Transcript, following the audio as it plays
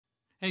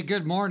Hey,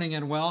 good morning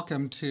and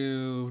welcome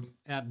to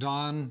At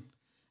Dawn.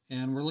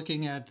 And we're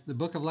looking at the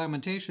book of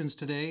Lamentations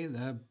today.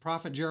 The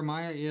prophet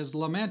Jeremiah is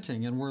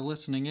lamenting and we're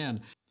listening in.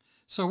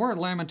 So we're at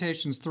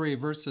Lamentations 3,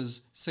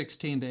 verses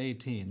 16 to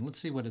 18. Let's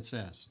see what it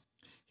says.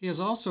 He has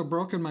also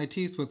broken my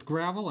teeth with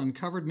gravel and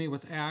covered me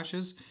with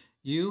ashes.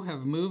 You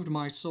have moved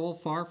my soul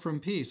far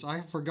from peace. I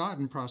have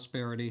forgotten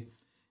prosperity.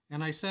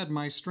 And I said,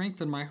 my strength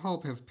and my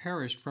hope have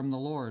perished from the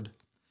Lord.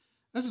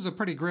 This is a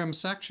pretty grim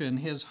section.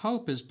 His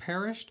hope is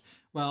perished.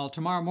 Well,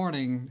 tomorrow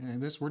morning,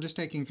 we're just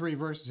taking 3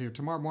 verses here.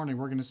 Tomorrow morning,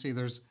 we're going to see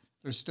there's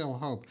still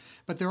hope.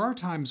 But there are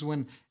times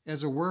when,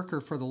 as a worker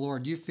for the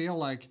Lord, you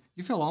feel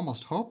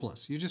almost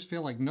hopeless. You just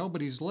feel like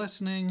nobody's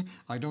listening.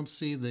 I don't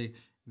see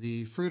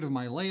the fruit of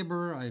my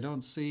labor. I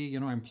don't see,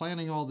 I'm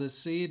planting all this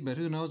seed, but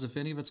who knows if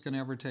any of it's going to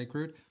ever take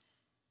root.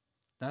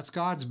 That's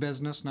God's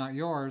business, not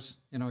yours.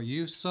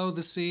 You sow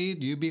the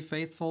seed. You be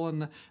faithful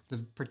in the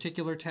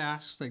particular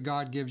tasks that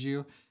God gives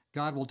you.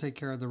 God will take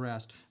care of the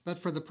rest. But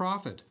for the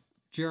prophet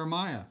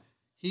Jeremiah,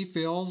 he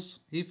feels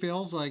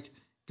like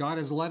God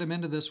has led him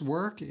into this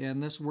work,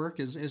 and this work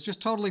is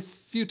just totally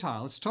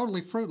futile. It's totally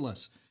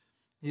fruitless.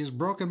 He has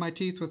broken my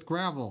teeth with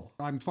gravel.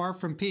 I'm far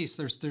from peace.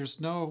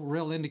 There's no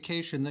real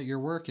indication that you're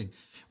working.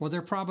 Well,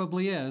 there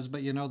probably is,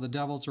 but the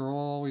devils are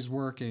always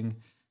working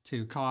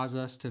to cause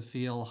us to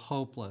feel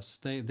hopeless.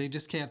 They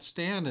just can't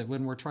stand it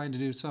when we're trying to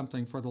do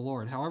something for the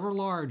Lord, however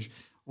large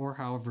or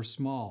however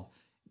small.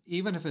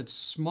 Even if it's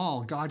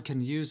small, God can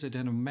use it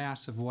in a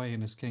massive way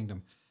in His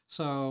kingdom.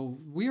 So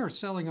we are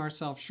selling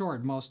ourselves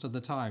short most of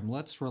the time.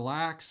 Let's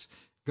relax.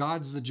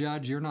 God's the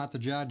judge. You're not the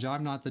judge.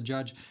 I'm not the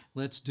judge.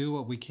 Let's do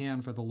what we can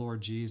for the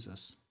Lord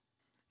Jesus.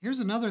 Here's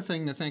another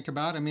thing to think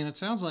about. It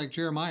sounds like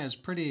Jeremiah is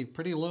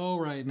pretty low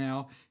right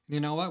now. You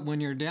know what?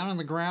 When you're down on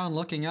the ground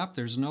looking up,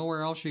 there's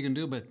nowhere else you can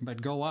do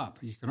but go up.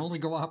 You can only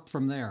go up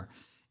from there.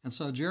 And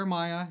so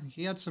Jeremiah,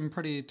 he had some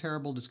pretty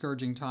terrible,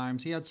 discouraging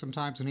times. He had some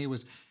times when he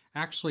was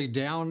actually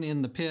down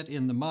in the pit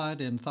in the mud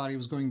and thought he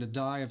was going to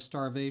die of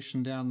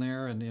starvation down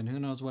there and who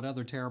knows what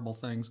other terrible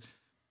things.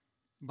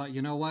 But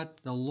you know what?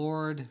 The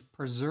Lord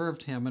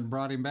preserved him and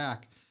brought him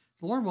back.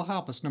 The Lord will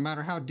help us no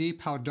matter how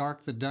deep, how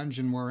dark the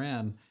dungeon we're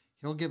in.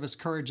 He'll give us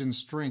courage and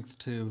strength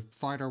to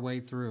fight our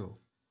way through.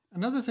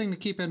 Another thing to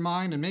keep in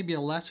mind, and maybe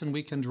a lesson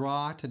we can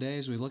draw today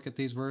as we look at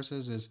these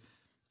verses, is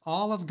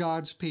all of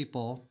God's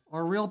people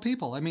are real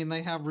people.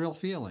 They have real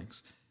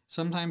feelings.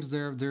 Sometimes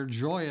they're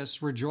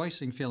joyous,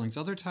 rejoicing feelings.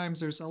 Other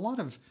times there's a lot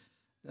of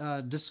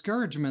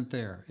discouragement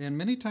there. And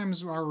many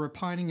times our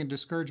repining and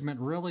discouragement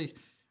really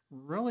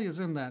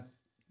is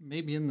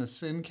maybe in the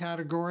sin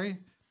category.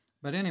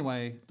 But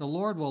anyway, the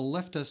Lord will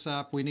lift us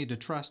up. We need to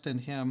trust in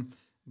Him.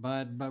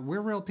 But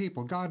we're real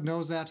people. God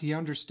knows that. He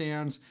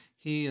understands.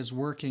 He is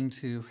working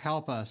to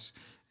help us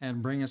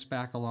and bring us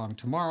back along.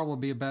 Tomorrow will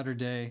be a better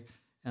day,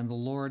 and the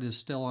Lord is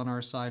still on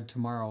our side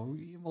tomorrow.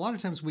 A lot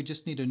of times we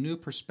just need a new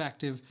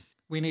perspective.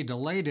 We need to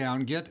lay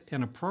down, get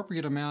an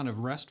appropriate amount of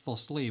restful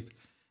sleep,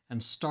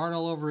 and start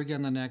all over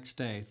again the next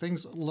day.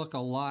 Things look a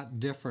lot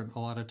different a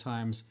lot of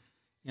times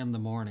in the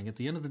morning. At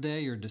the end of the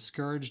day, you're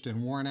discouraged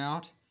and worn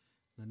out.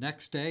 The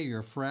next day,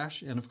 you're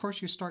fresh. And of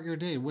course, you start your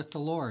day with the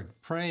Lord,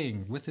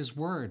 praying with His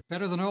Word.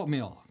 Better than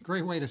oatmeal.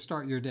 Great way to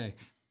start your day.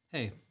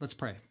 Hey, let's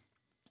pray.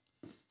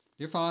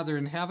 Dear Father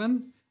in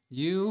heaven,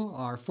 You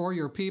are for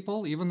Your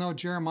people. Even though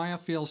Jeremiah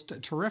feels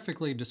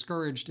terrifically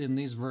discouraged in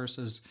these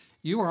verses,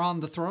 You are on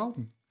the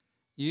throne.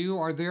 You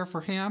are there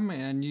for him,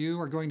 and You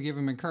are going to give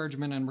him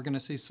encouragement, and we're going to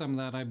see some of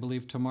that, I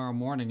believe, tomorrow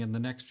morning in the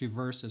next few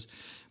verses.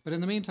 But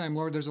in the meantime,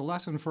 Lord, there's a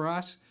lesson for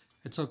us.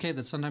 It's okay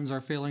that sometimes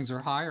our feelings are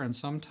higher and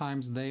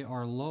sometimes they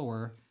are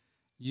lower.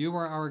 You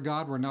are our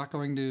God. We're not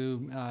going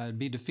to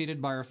be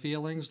defeated by our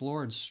feelings.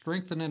 Lord,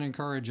 strengthen and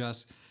encourage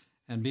us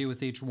and be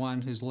with each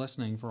one who's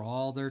listening for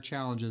all their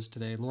challenges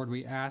today. Lord,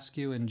 we ask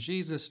You in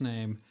Jesus'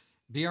 name,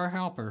 be our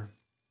helper.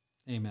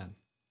 Amen.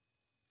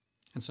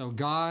 And so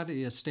God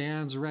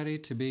stands ready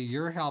to be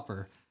your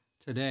helper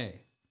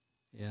today,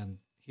 and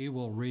He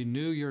will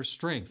renew your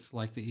strength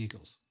like the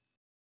eagles.